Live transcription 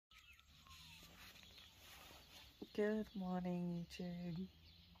Good morning, YouTube.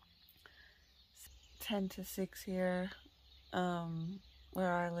 It's 10 to 6 here,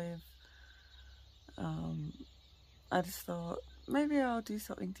 where I live. I just thought maybe I'll do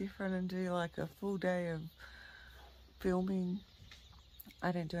something different and do like a full day of filming.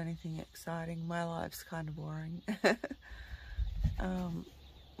 I don't do anything exciting. My life's kind of boring.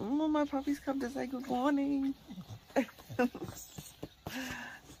 All my puppies come to say good morning.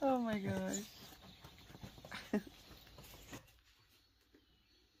 Oh my gosh.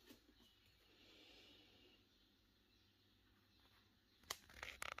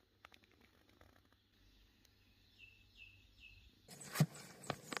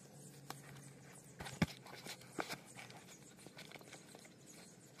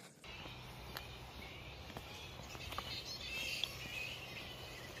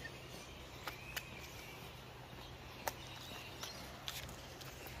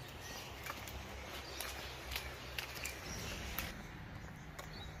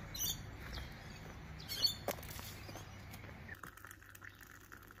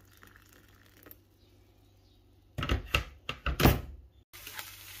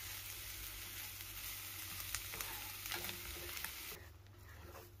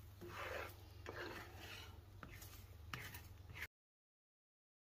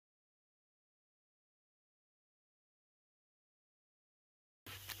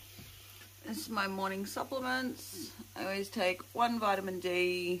 This is my morning supplements. I always take 1 vitamin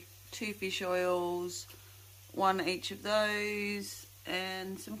D, 2 fish oils, 1 each of those,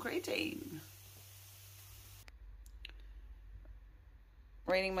 and some creatine.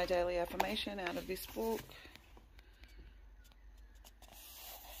 Reading my daily affirmation out of this book.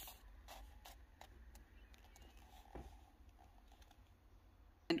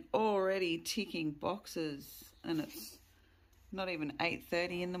 And already ticking boxes, and it's not even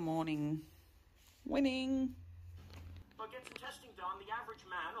 8:30 in the morning. Winning. But get some testing done, the average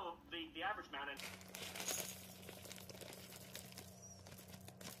man, or the average man.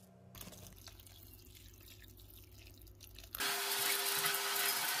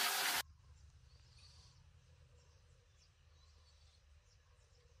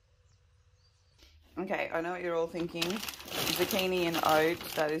 Okay, I know what you're all thinking. Zucchini and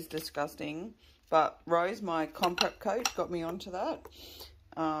oats, that is disgusting. But Rose, my comp prep coach, got me onto that.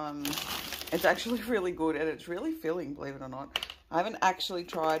 It's actually really good and it's really filling, believe it or not. I haven't actually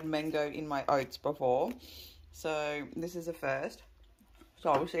tried mango in my oats before, so this is a first.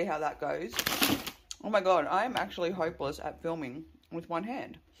 So we'll see how that goes. Oh my god, I am actually hopeless at filming with one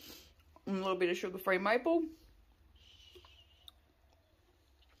hand. And a little bit of sugar-free maple.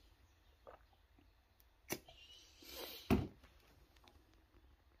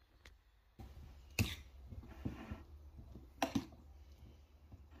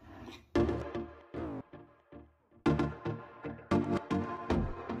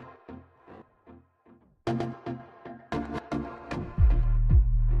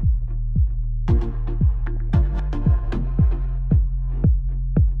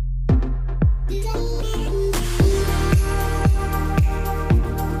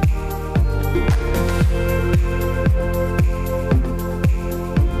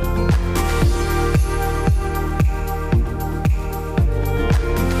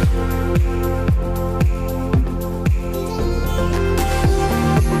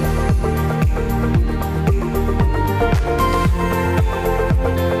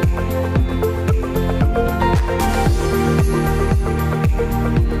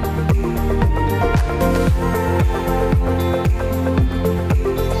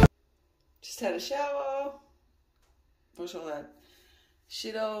 Had a shower, wash all that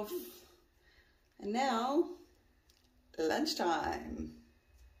shit off, and now lunchtime.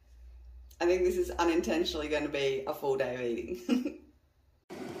 I think this is unintentionally going to be a full day of eating.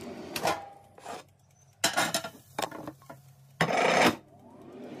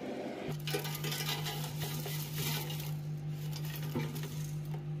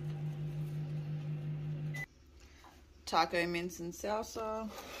 Taco mince and salsa,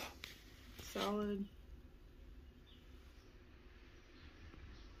 salad.